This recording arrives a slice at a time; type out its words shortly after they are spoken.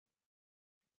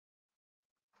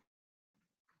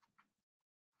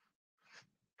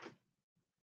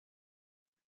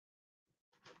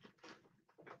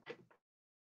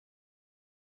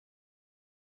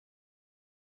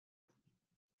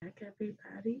back,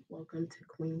 everybody. Welcome to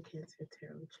Queen Cancer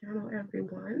Tarot channel,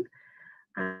 everyone.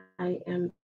 I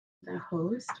am the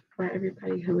host. For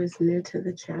everybody who is new to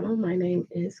the channel, my name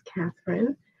is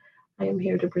Catherine. I am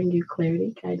here to bring you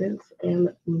clarity, guidance, and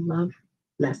love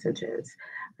messages.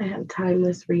 I have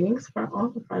timeless readings for all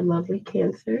of our lovely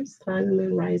Cancers, Sun,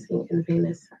 Moon, Rising, and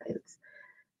Venus signs.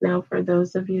 Now, for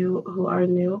those of you who are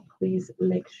new, please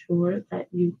make sure that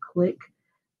you click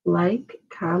like,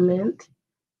 comment,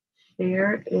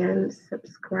 share, and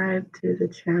subscribe to the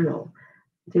channel.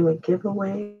 Do a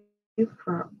giveaway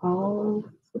for all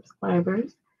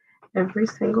subscribers every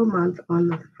single month on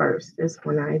the 1st is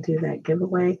when I do that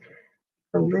giveaway.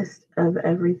 The list of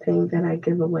everything that I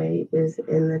give away is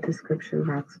in the description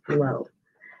box below.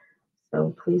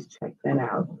 So please check that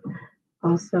out.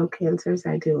 Also, Cancers,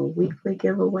 I do a weekly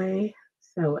giveaway.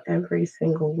 So every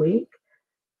single week,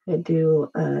 I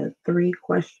do a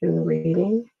 3-question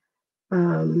reading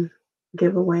um,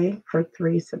 giveaway for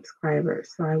 3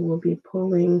 subscribers. So I will be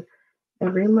pulling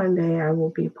every Monday, I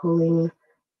will be pulling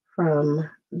from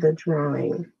the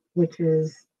drawing, which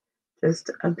is just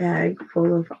a bag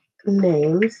full of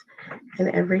names. And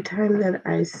every time that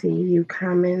I see you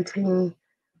commenting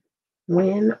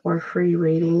win or free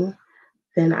reading,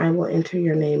 then I will enter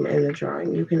your name in the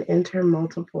drawing. You can enter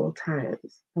multiple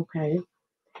times, okay?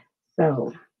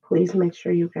 So please make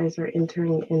sure you guys are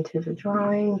entering into the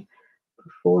drawing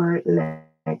for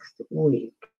next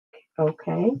week,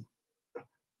 okay?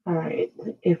 All right.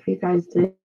 If you guys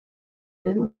did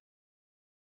win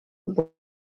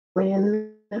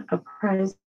a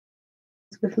prize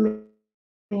with me,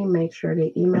 make sure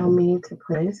to email me to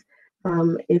claim that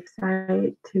prize. If you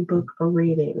decide to book a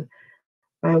reading,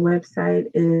 my website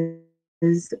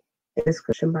is in the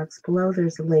description box below.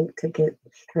 There's a link to get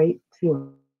straight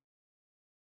to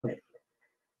it.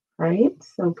 Right?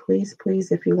 So please,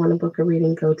 if you want to book a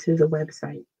reading, go to the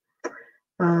website.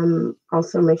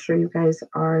 Also, make sure you guys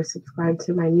are subscribed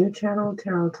to my new channel,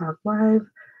 Tarot Talk Live,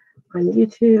 on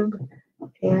YouTube.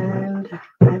 And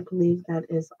I believe that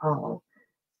is all.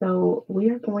 So we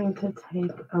are going to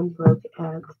take a look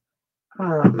at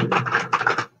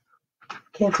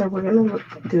Cancer. We're going to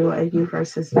do a you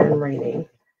versus them reading.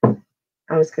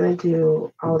 I was going to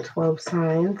do all 12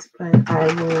 signs, but I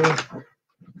will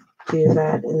do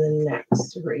that in the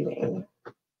next reading.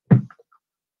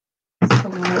 So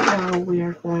right now we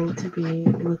are going to be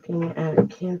looking at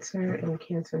Cancer and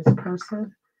Cancer's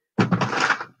person.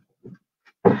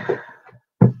 Let's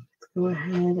go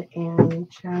ahead and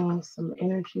channel some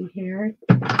energy here.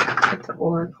 It's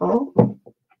Oracle.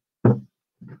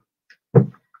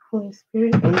 Holy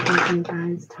Spirit, angels and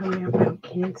guides, tell me about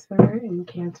Cancer and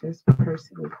Cancer's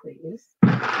person, please.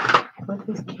 What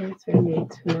does Cancer need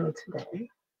to know today?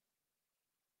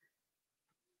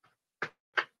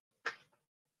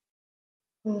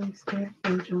 Holy Spirit,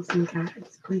 angels and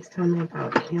guides, please tell me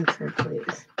about Cancer,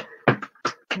 please.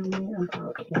 Tell me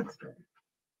about Cancer.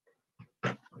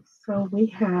 So we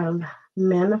have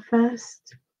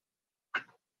manifest,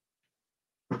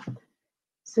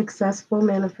 successful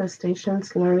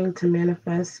manifestations, learning to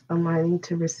manifest, aligning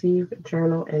to receive,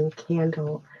 journal, and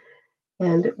candle.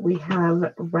 And we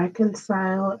have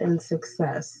reconcile and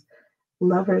success,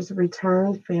 lovers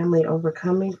return, family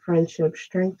overcoming, friendship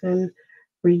strengthen,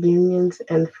 reunions,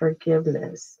 and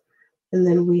forgiveness. And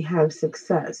then we have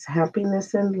success,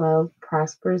 happiness and love,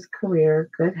 prosperous career,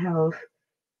 good health,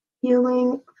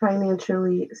 healing,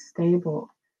 financially stable.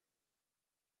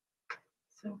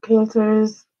 So,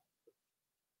 Cancers,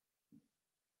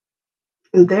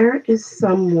 there is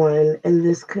someone, and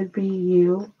this could be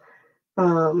you,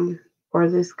 or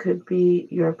this could be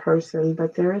your person,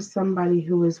 but there is somebody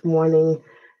who is wanting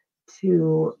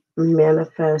to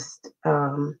manifest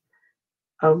a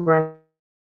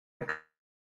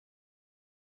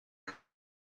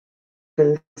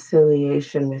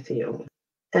reconciliation with you,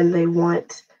 and they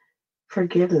want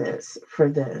forgiveness for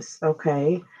this,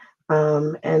 okay?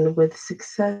 And with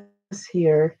success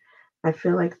here, I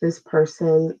feel like this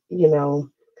person,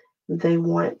 they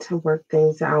want to work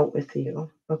things out with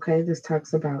you, okay? This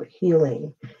talks about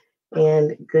healing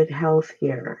and good health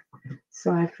here.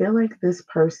 So I feel like this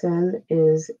person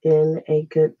is in a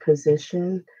good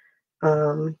position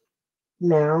um,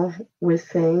 now with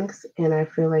things, and I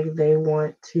feel like they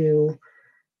want to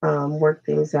work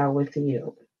things out with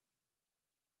you.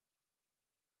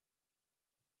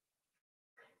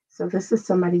 So this is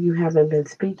somebody you haven't been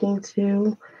speaking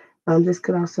to. This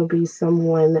could also be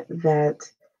someone that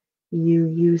you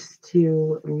used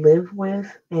to live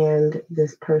with and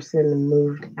this person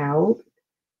moved out.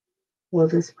 Well,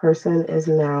 this person is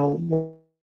now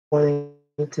wanting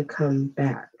to come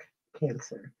back,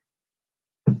 Cancer.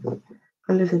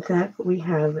 Under the deck, we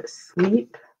have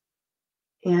sleep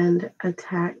and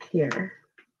attack here.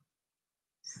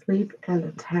 Sleep and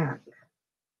attack.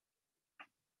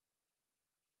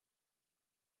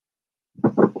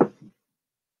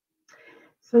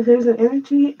 So there's an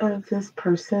energy of this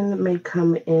person may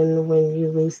come in when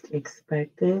you least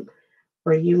expect it,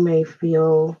 where you may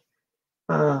feel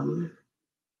as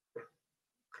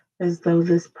though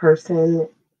this person,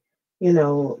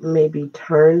 maybe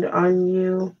turned on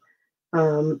you.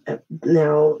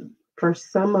 Now, for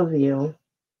some of you,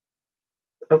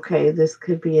 okay, this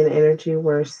could be an energy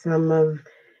where some of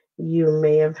you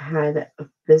may have had a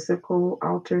physical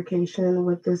altercation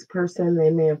with this person. They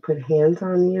may have put hands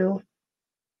on you.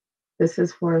 This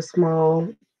is for a small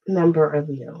number of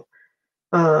you.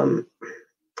 And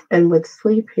with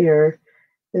sleep here,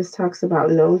 this talks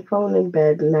about known phone in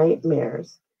bed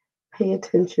nightmares. Pay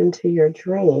attention to your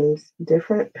dreams.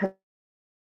 Different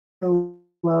pillow,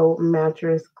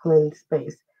 mattress, clean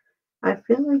space. I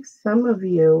feel like some of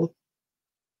you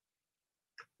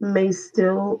may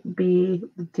still be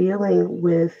dealing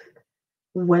with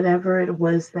whatever it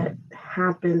was that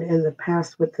happened in the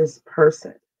past with this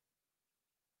person.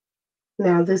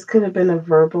 Now, this could have been a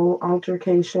verbal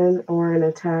altercation or an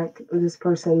attack. This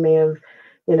person may have,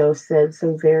 said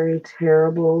some very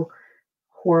terrible,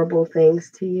 horrible things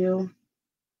to you.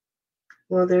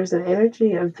 Well, there's an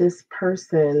energy of this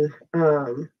person.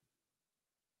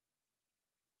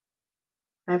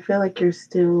 I feel like you're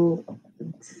still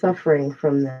suffering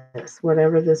from this.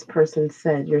 Whatever this person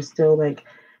said, you're still like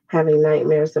having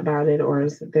nightmares about it, or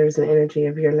there's an energy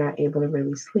of you're not able to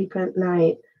really sleep at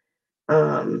night.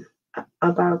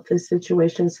 About this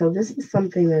situation. So this is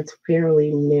something that's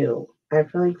fairly new. I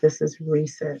feel like this is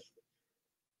recent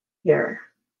here.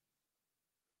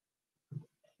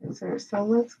 So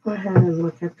let's go ahead and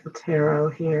look at the tarot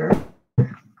here.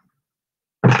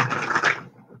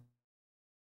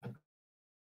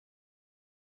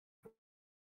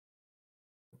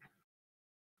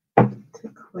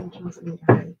 To angels and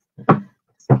guides.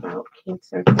 It's about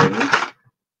Cancer, please.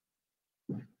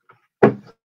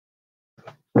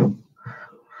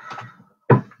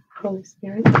 Holy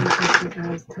Spirit, angels and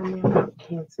guides, tell me about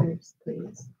Cancers,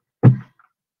 please.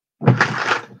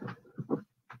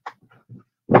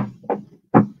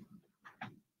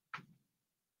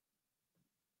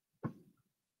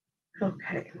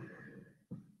 Okay.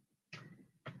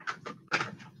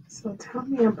 So tell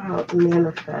me about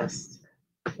manifest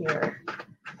here.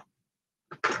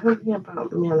 Tell me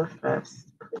about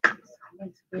manifest, please.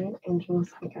 Holy Spirit,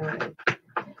 angels and guides.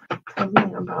 Tell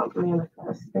me about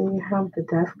manifest. Then you have the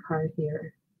death card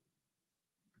here.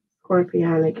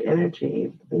 Scorpionic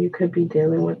energy. You could be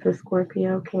dealing with the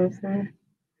Scorpio Cancer.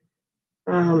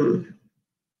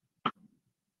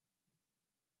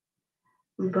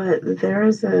 But there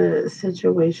is a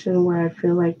situation where I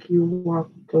feel like you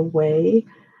walked away,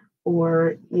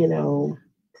 or,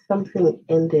 something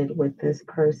ended with this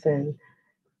person,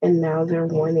 and now they're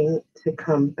wanting to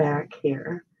come back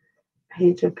here.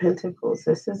 Page of Pentacles.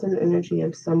 This is an energy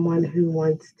of someone who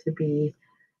wants to be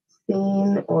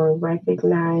seen or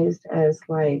recognized as,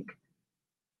 like,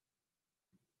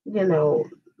 the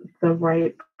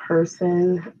right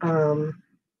person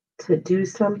to do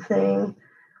something,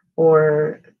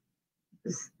 or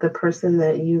the person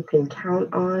that you can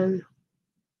count on,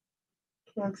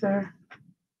 Cancer.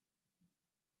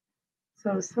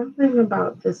 So something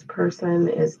about this person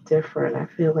is different. I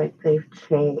feel like they've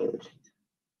changed.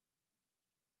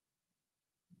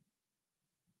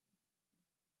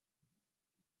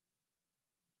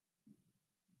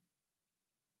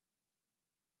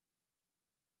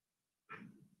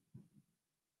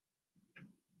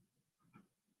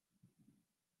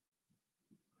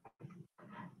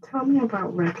 Tell me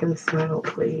about reconcile,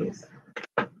 please.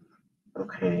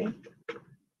 Okay.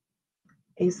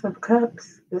 Ace of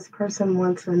Cups. This person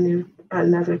wants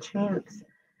another chance.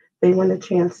 They want a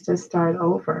chance to start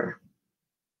over.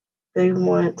 They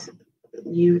want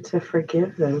you to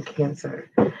forgive them, Cancer.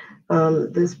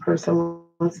 This person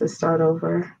wants to start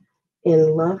over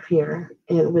in love here.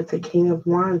 And with the King of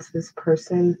Wands, this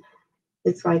person,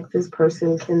 it's like this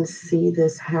person can see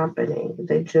this happening.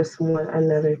 They just want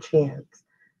another chance.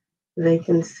 They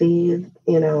can see,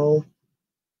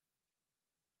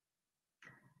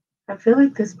 I feel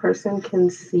like this person can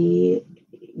see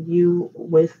you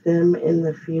with them in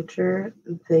the future.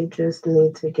 They just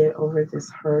need to get over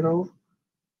this hurdle.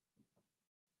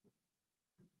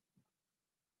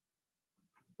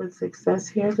 With success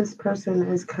here, this person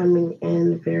is coming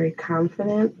in very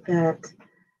confident that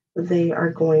they are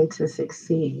going to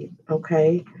succeed.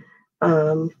 Okay.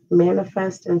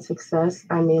 Manifest and success.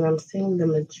 I mean, I'm seeing the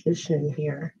Magician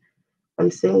here. I'm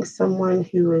seeing someone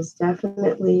who is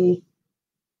definitely,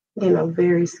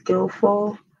 very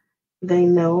skillful. They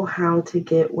know how to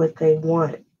get what they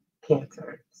want,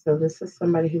 Cancer. So this is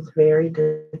somebody who's very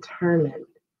determined.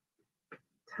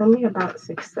 Tell me about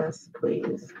success,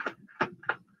 please.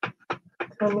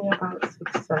 Tell me about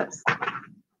success.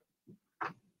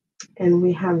 And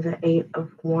we have the Eight of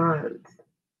Wands.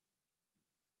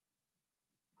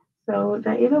 So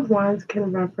the Eight of Wands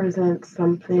can represent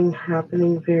something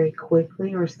happening very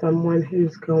quickly or someone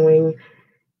who's going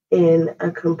in a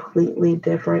completely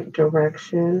different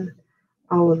direction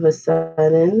all of a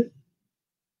sudden.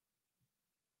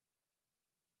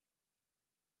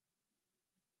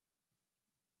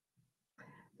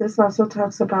 This also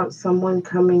talks about someone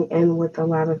coming in with a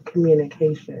lot of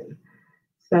communication.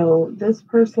 So this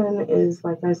person is,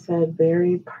 like I said,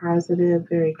 very positive,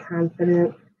 very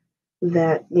confident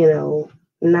that,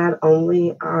 not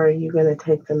only are you going to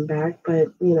take them back, but,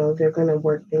 they're going to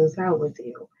work things out with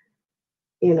you.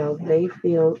 They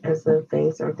feel as though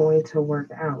things are going to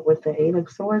work out. With the Eight of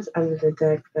Swords under the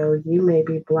deck, though, you may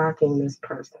be blocking this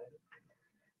person.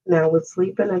 Now, with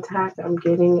sleep and attack, I'm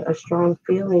getting a strong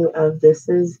feeling of this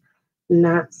is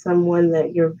not someone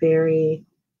that you're very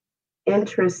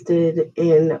interested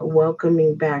in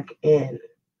welcoming back in.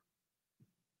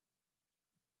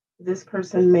 This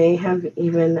person may have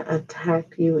even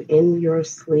attacked you in your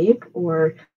sleep,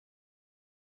 or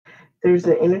there's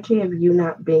an energy of you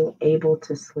not being able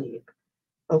to sleep,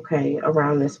 okay,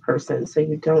 around this person. So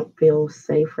you don't feel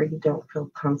safe or you don't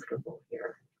feel comfortable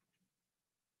here.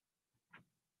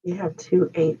 You have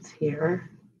two eights here.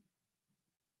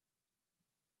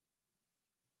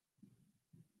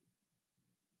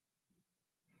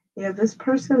 Yeah, this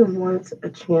person wants a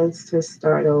chance to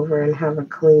start over and have a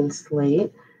clean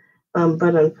slate.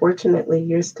 But unfortunately,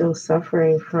 you're still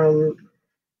suffering from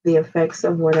the effects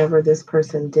of whatever this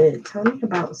person did. Tell me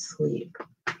about sleep.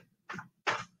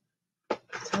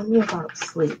 Tell me about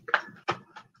sleep.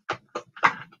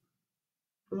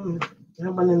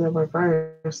 That one in the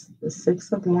reverse. The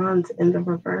Six of Wands in the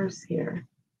reverse here.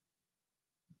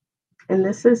 And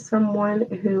this is someone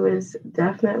who is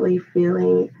definitely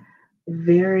feeling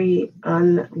very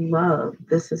unloved.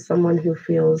 This is someone who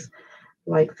feels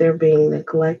like they're being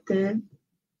neglected.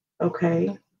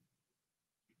 Okay.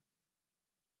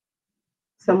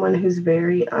 Someone who's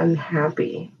very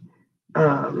unhappy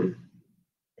in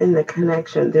the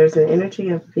connection. There's an energy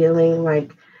of feeling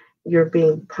like you're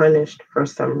being punished for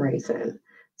some reason.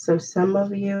 So some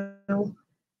of you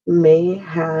may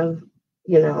have,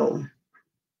 you know,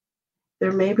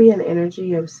 there may be an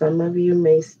energy of some of you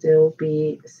may still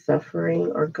be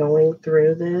suffering or going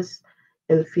through this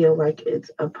and feel like it's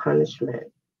a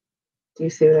punishment. Do you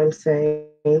see what I'm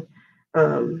saying?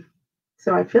 Um,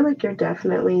 so I feel like you're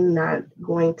definitely not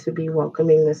going to be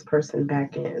welcoming this person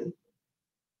back in,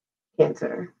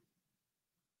 Cancer.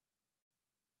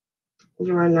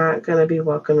 You are not going to be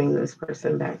welcoming this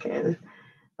person back in.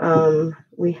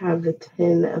 We have the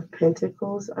Ten of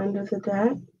Pentacles under the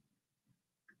deck.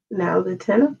 Now, the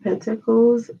Ten of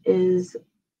Pentacles is,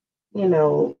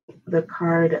 the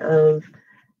card of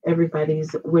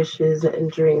everybody's wishes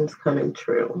and dreams coming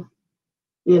true.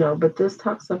 But this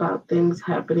talks about things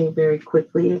happening very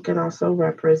quickly. It can also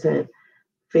represent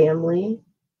family.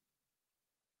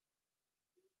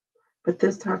 But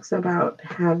this talks about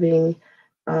having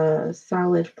a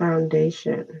solid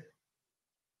foundation.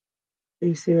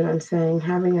 You see what I'm saying?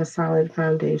 Having a solid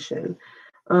foundation.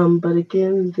 But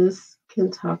again, this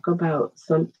can talk about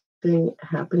something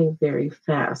happening very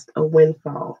fast, a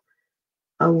windfall,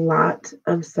 a lot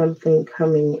of something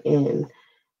coming in.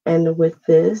 And with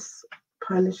this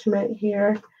punishment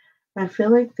here, I feel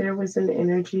like there was an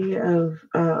energy of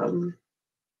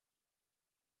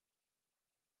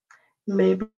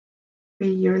maybe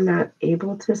you're not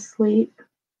able to sleep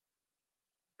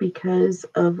because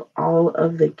of all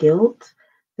of the guilt.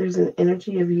 There's an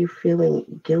energy of you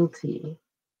feeling guilty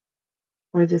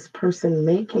or this person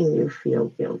making you feel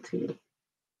guilty.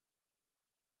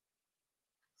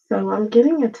 So I'm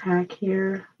getting attack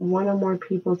here, one or more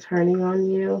people turning on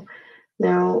you.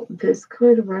 Now, this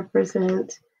could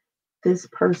represent this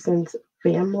person's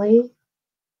family,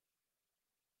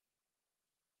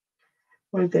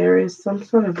 or there is some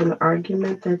sort of an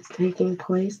argument that's taking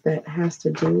place that has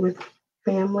to do with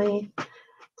family.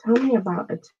 Tell me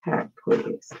about attack,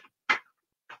 please.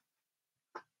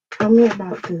 Tell me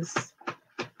about this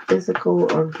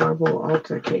physical or verbal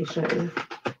altercation.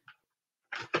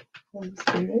 Holy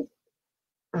Spirit.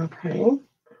 Okay.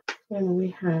 And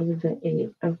we have the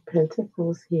Eight of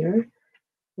Pentacles here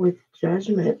with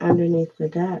Judgment underneath the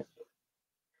deck.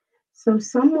 So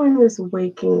someone is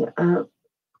waking up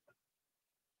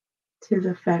to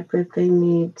the fact that they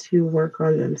need to work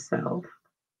on themselves.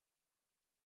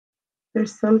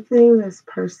 There's something this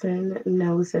person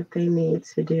knows that they need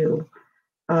to do.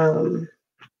 Um,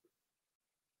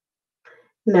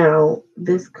 Now,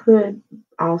 this could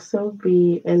also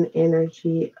be an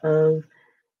energy of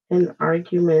an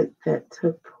argument that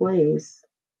took place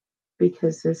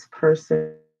because this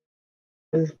person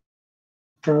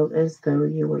felt as though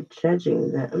you were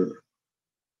judging them.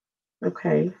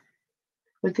 Okay.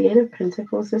 With the Eight of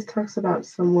Pentacles, this talks about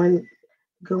someone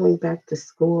going back to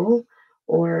school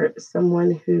or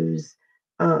someone who's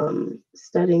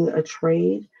studying a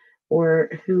trade or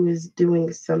who is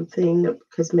doing something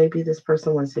because maybe this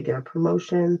person wants to get a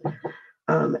promotion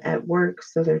at work,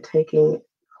 so they're taking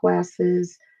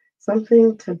classes,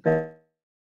 something to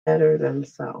better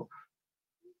themselves.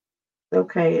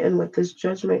 Okay, and with this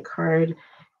Judgment card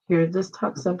here, this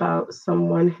talks about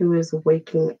someone who is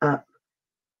waking up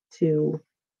to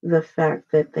the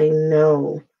fact that they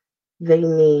know they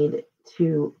need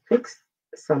to fix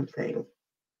something.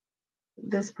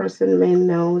 This person may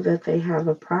know that they have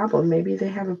a problem. Maybe they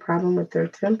have a problem with their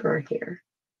temper here.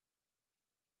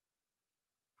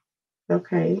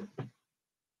 Okay.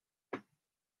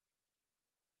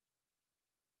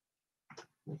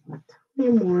 Tell me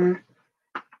more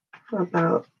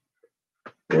about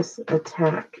this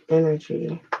attack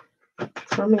energy.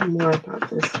 Tell me more about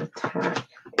this attack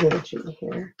energy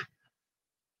here.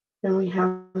 And we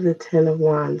have the Ten of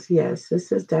Wands. Yes,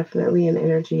 this is definitely an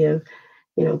energy of,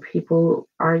 people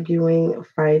arguing,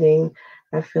 fighting.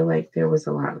 I feel like there was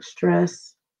a lot of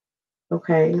stress.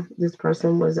 Okay, this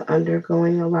person was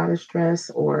undergoing a lot of stress,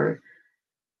 or,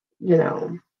 you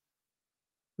know,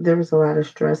 there was a lot of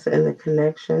stress in the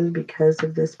connection because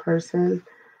of this person.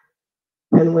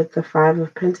 And with the Five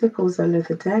of Pentacles under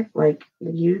the deck, like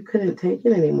you couldn't take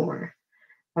it anymore.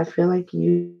 I feel like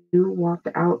you walked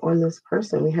out on this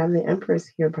person. We have the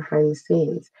Empress here behind the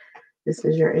scenes. This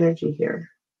is your energy here,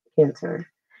 Cancer.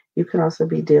 You could also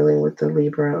be dealing with the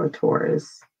Libra or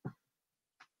Taurus.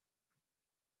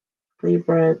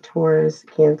 Libra, Taurus,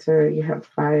 Cancer, you have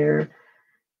fire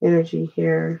energy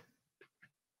here.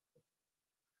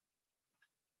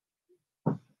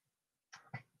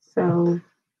 So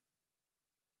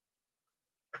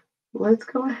let's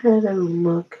go ahead and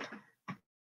look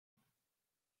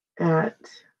at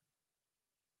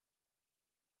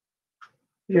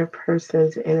your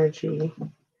person's energy,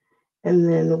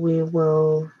 and then we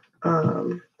will,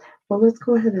 let's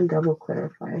go ahead and double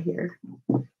clarify here.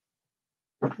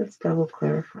 Let's double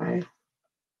clarify.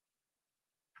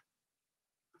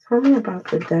 Tell me about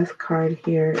the Death card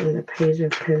here in the Page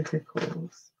of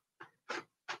Pentacles.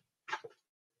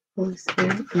 Holy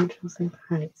Spirit, angels, and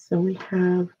guides. So we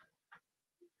have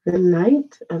the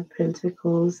Knight of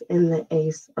Pentacles and the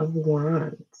Ace of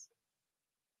Wands.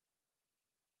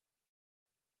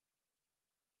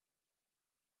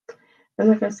 And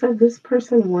like I said, this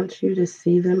person wants you to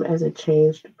see them as a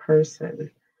changed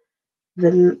person.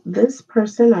 Then this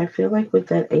person, I feel like with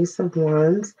that Ace of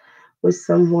Wands, was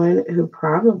someone who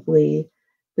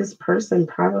this person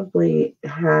probably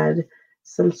had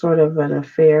some sort of an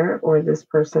affair, or this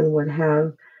person would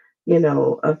have,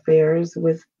 affairs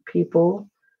with people,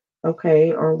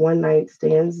 okay, or one night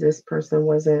stands. This person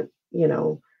wasn't,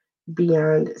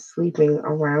 beyond sleeping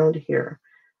around here.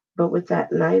 But with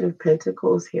that Knight of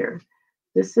Pentacles here,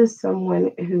 this is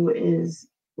someone who is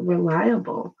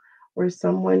reliable, or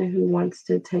someone who wants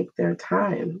to take their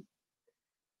time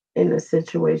in a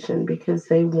situation because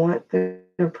they want their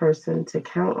person to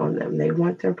count on them. They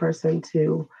want their person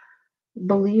to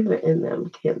believe in them,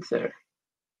 Cancer.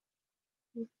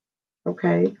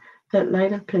 Okay? That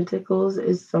Knight of Pentacles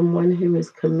is someone who is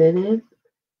committed,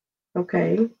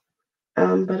 okay?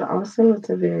 But also it's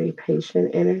a very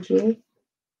patient energy.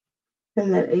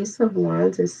 And that Ace of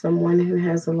Wands is someone who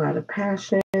has a lot of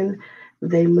passion.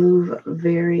 They move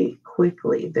very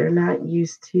quickly. They're not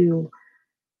used to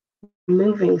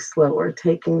moving slow or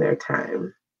taking their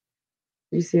time.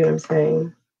 You see what I'm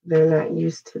saying? They're not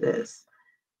used to this.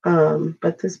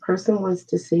 But this person wants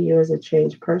to see you as a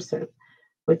changed person.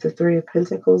 With the Three of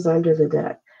Pentacles under the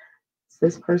deck,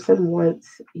 this person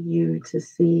wants you to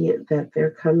see that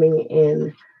they're coming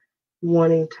in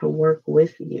wanting to work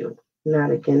with you,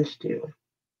 not against you.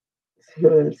 See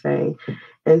what I'm saying?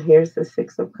 And here's the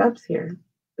Six of Cups here.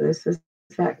 This is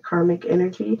that karmic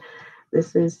energy.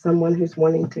 This is someone who's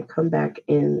wanting to come back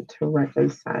in to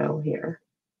reconcile here.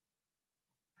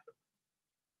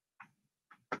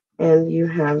 And you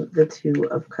have the Two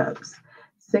of Cups.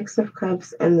 Six of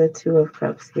Cups and the Two of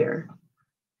Cups here.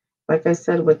 Like I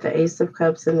said, with the Ace of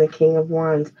Cups and the King of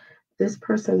Wands, this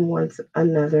person wants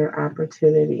another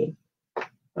opportunity.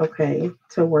 okay,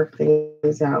 to work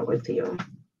things out with you.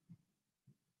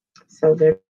 So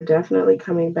they're definitely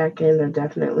coming back in. They're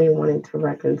definitely wanting to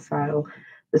reconcile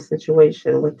the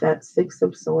situation. With that Six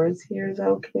of Swords here,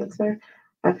 though, Cancer,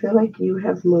 I feel like you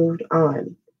have moved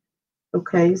on.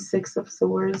 Okay, Six of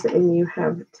Swords, and you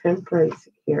have Temperance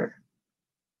here.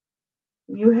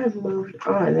 You have moved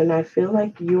on, and I feel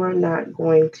like you are not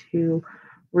going to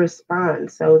respond.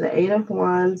 So the Eight of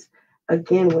Wands,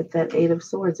 again, with that Eight of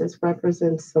Swords, this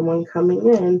represents someone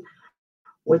coming in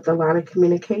with a lot of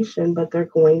communication, but they're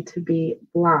going to be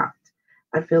blocked.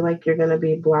 I feel like you're going to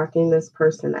be blocking this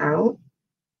person out.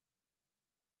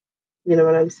 You know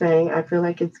what I'm saying? I feel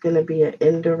like it's going to be an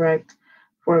indirect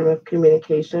form of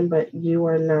communication, but you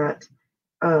are not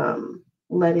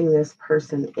letting this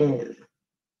person in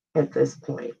at this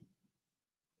point.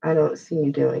 I don't see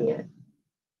you doing it.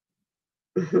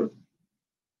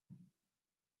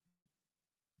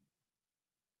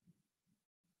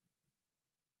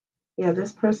 Yeah,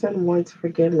 this person wants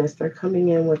forgiveness. They're coming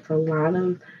in with a lot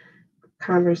of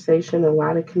conversation, a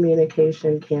lot of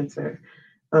communication, Cancer,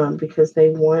 because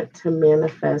they want to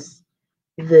manifest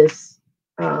this.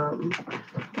 Um,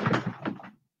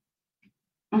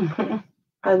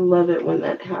 I love it when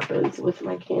that happens with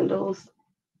my candles.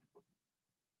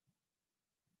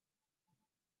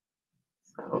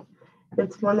 So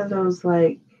it's one of those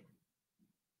like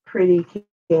pretty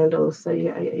candles. So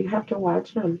you have to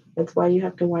watch them. That's why you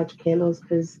have to watch candles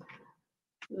because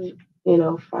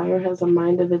fire has a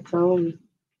mind of its own,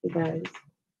 you guys.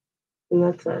 And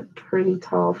that's a pretty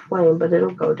tall flame, but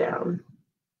it'll go down.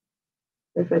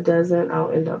 If it doesn't,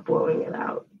 I'll end up blowing it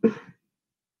out.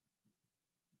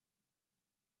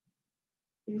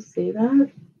 You see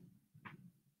that?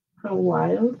 How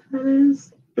wild that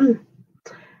is?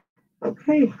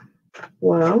 Okay.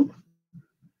 Well,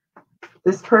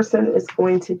 this person is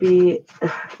going to be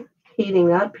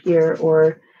heating up here,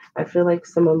 or I feel like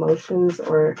some emotions,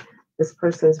 or this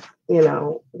person's,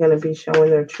 going to be showing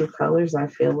their true colors, I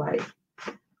feel like.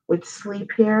 With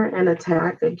sleep here and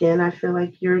attack, again, I feel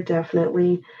like you're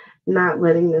definitely not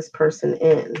letting this person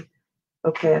in.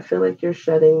 Okay, I feel like you're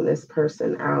shutting this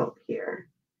person out here.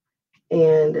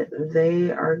 And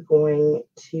they are going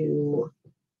to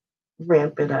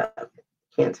ramp it up,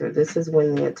 Cancer. This is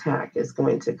when the attack is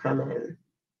going to come in.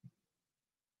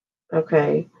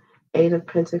 Okay. Eight of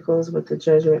Pentacles with the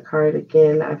Judgment card.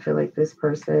 Again, I feel like this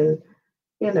person,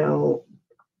 you know,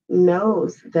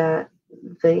 knows that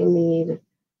they need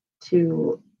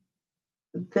to,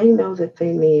 they know that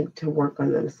they need to work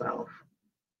on themselves.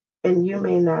 And you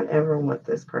may not ever want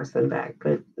this person back,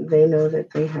 but they know that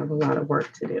they have a lot of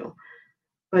work to do.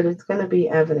 But it's going to be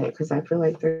evident because I feel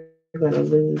like they're going to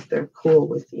lose their cool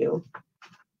with you.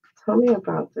 Tell me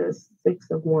about this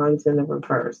Six of Wands in the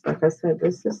reverse. Like I said,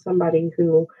 this is somebody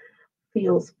who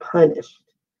feels punished.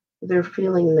 They're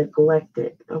feeling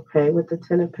neglected, okay? With the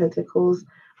Ten of Pentacles,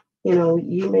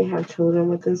 you may have children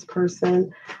with this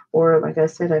person, or like I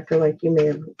said, I feel like you may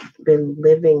have been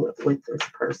living with this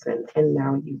person and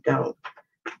now you don't.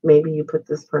 Maybe you put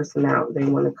this person out, they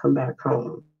want to come back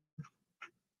home.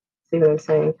 See what I'm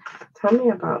saying? Tell me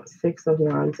about Six of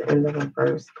Wands in the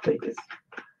reverse, please.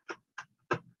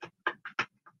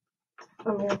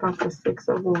 Tell me about the Six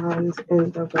of Wands in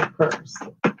the reverse.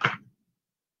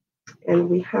 And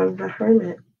we have the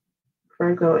Hermit,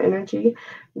 Virgo energy.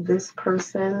 This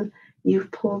person,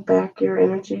 you've pulled back your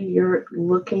energy. You're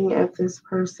looking at this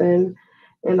person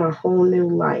in a whole new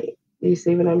light. You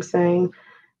see what I'm saying?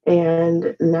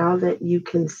 And now that you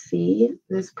can see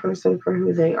this person for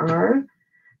who they are,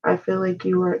 I feel like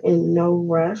you are in no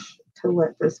rush to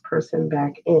let this person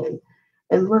back in.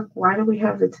 And look, why do we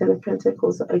have the Ten of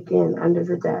Pentacles again under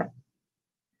the deck?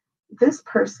 This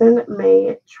person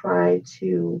may try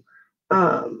to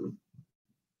um,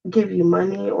 give you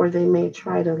money, or they may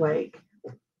try to like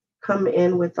come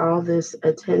in with all this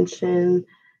attention,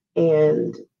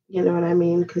 and you know what I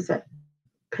mean? Because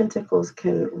Pentacles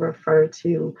can refer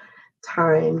to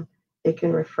time, it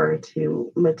can refer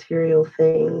to material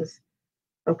things.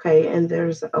 Okay, and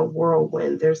there's a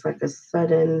whirlwind, there's like a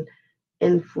sudden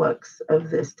influx of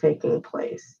this taking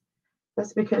place.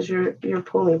 That's because you're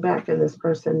pulling back and this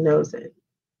person knows it.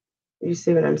 You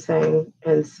see what I'm saying?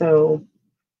 And so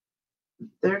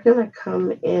they're going to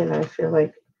come in, I feel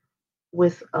like,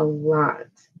 with a lot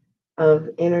of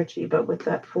energy. But with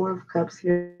that Four of Cups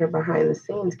here behind the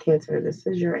scenes, Cancer, this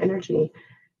is your energy.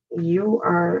 You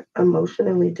are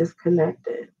emotionally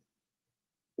disconnected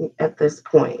at this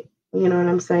point. You know what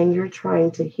I'm saying? You're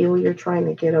trying to heal, you're trying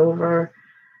to get over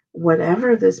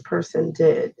whatever this person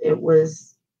did. It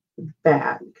was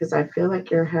bad because I feel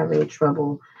like you're having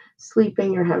trouble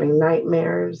sleeping, you're having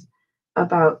nightmares.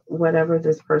 about whatever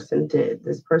this person did.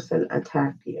 This person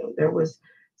attacked you. There was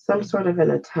some sort of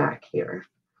an attack here.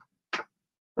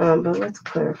 But let's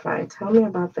clarify. Tell me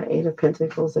about the Eight of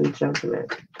Pentacles and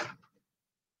Judgment.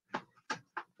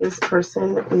 This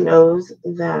person knows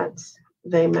that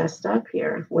they messed up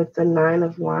here with the Nine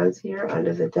of Wands here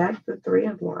under the deck, the Three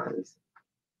of Wands.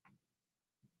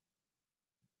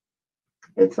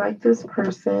 It's like this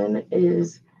person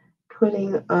is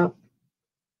putting up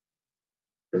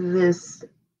this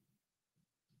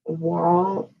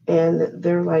wall and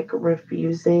they're like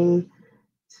refusing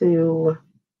to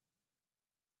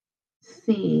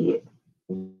see,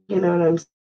 you know what I'm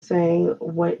saying,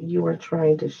 what you are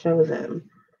trying to show them.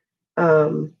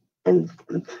 And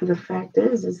the fact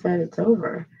is that it's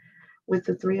over. With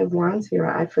the Three of Wands here,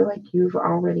 I feel like you've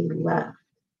already left.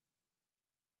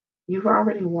 You've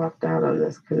already walked out on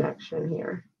this connection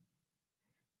here.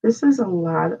 This is a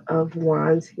lot of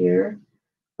wands here,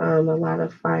 a lot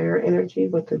of fire energy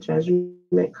with the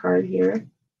Judgment card here.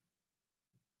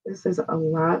 This is a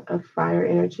lot of fire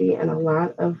energy and a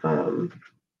lot of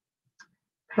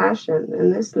passion.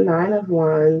 And this Nine of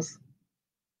Wands,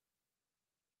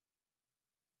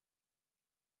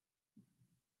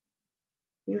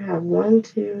 you have 1,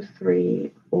 2,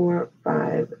 3, 4,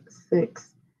 5,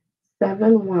 6,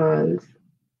 7 wands.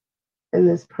 And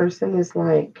this person is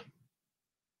like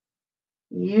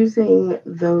using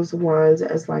those wands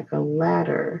as like a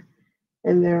ladder.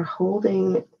 And they're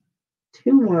holding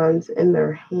 2 wands in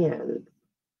their hand.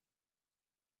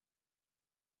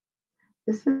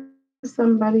 This is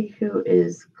somebody who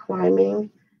is climbing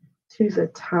to the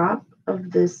top of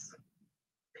this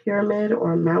pyramid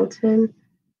or mountain,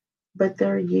 but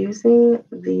they're using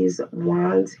these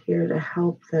wands here to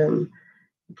help them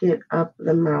get up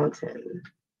the mountain.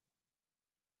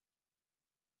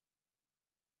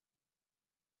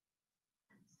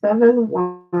 Seven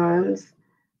wands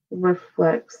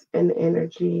reflects an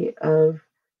energy of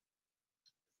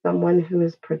someone who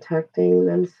is protecting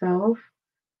themselves,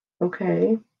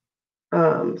 okay,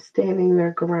 standing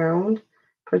their ground,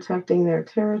 protecting their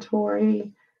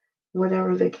territory,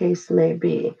 whatever the case may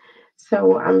be.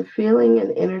 So I'm feeling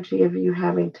an energy of you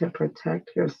having to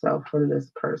protect yourself from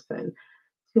this person.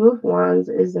 Two of Wands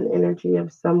is an energy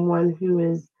of someone who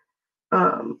is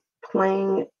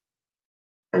playing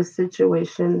a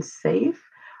situation safe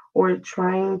or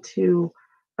trying to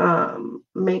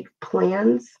make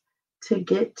plans to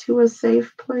get to a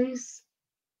safe place.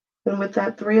 And with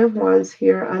that Three of Wands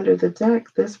here under the deck,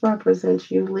 this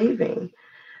represents you leaving.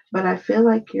 But I feel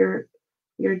like you're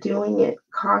doing it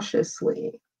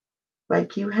cautiously.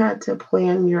 Like you had to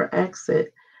plan your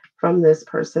exit from this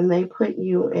person. They put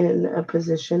you in a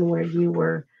position where you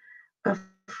were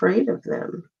afraid of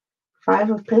them. Five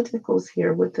of Pentacles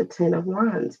here with the Ten of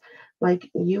Wands. Like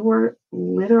you were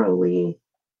literally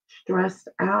stressed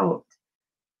out,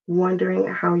 wondering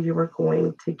how you were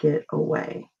going to get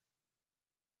away.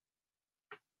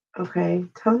 Okay,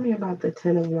 tell me about the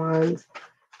Ten of Wands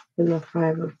and the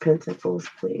Five of Pentacles,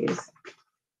 please.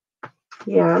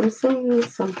 Yeah, I'm seeing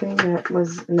something that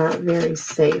was not very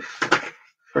safe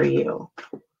for you.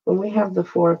 When we have the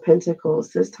Four of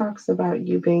Pentacles, this talks about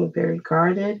you being very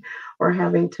guarded or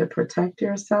having to protect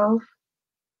yourself.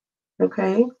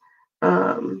 Okay?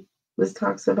 This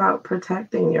talks about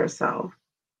protecting yourself.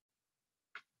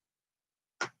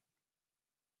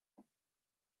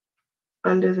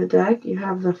 Under the deck, you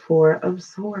have the Four of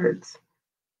Swords.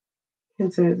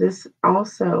 And so this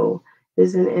also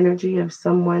is an energy of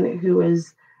someone who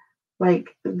is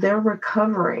like they're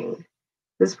recovering.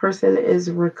 This person is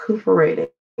recuperating.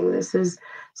 This is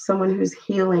someone who's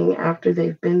healing after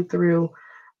they've been through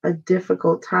a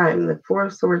difficult time. The Four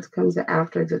of Swords comes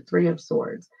after the Three of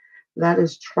Swords. That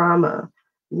is trauma,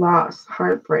 loss,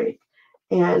 heartbreak.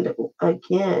 And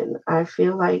again, I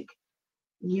feel like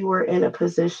you were in a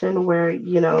position where,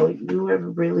 you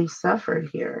have really suffered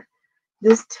here.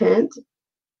 This tent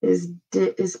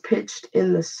is pitched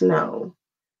in the snow.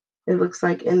 It looks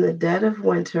like in the dead of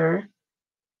winter.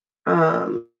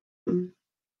 Um,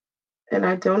 and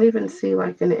I don't even see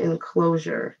like an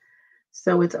enclosure.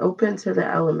 So it's open to the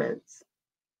elements.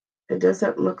 It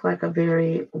doesn't look like a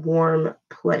very warm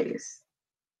place.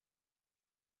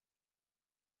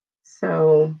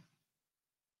 So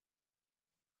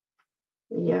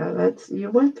yeah, you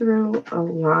went through a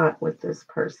lot with this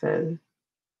person,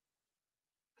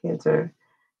 Cancer.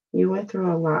 You went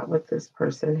through a lot with this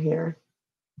person here.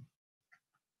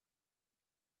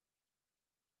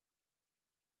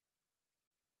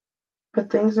 But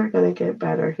things are going to get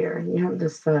better here. You have the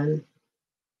Sun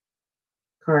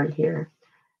card here.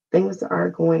 Things are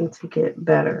going to get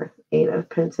better. Eight of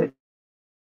Pentacles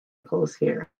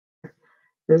here.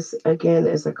 This, again,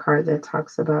 is a card that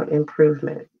talks about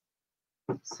improvement.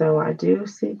 So I do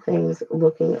see things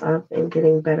looking up and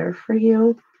getting better for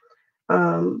you.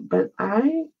 But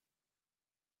I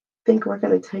think we're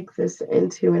going to take this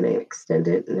into an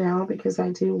extended now because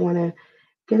I do want to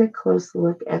get a close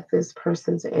look at this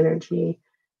person's energy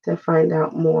to find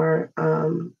out more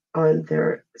on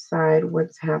their side,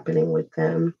 what's happening with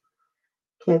them.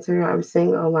 Cancer, I'm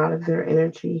seeing a lot of their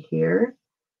energy here.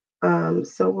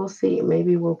 So we'll see.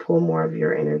 Maybe we'll pull more of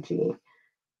your energy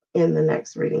in the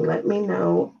next reading. Let me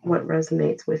know what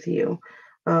resonates with you.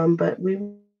 But we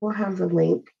will have the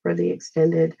link for the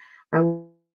extended. I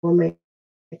will make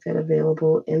that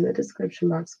available in the description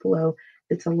box below.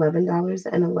 It's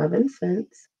 $11.11.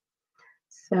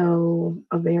 So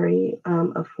a very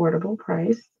affordable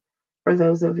price for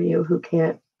those of you who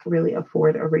can't really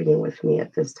afford a reading with me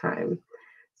at this time.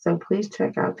 So please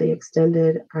check out the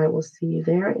extended. I will see you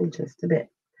there in just a bit.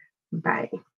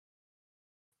 Bye.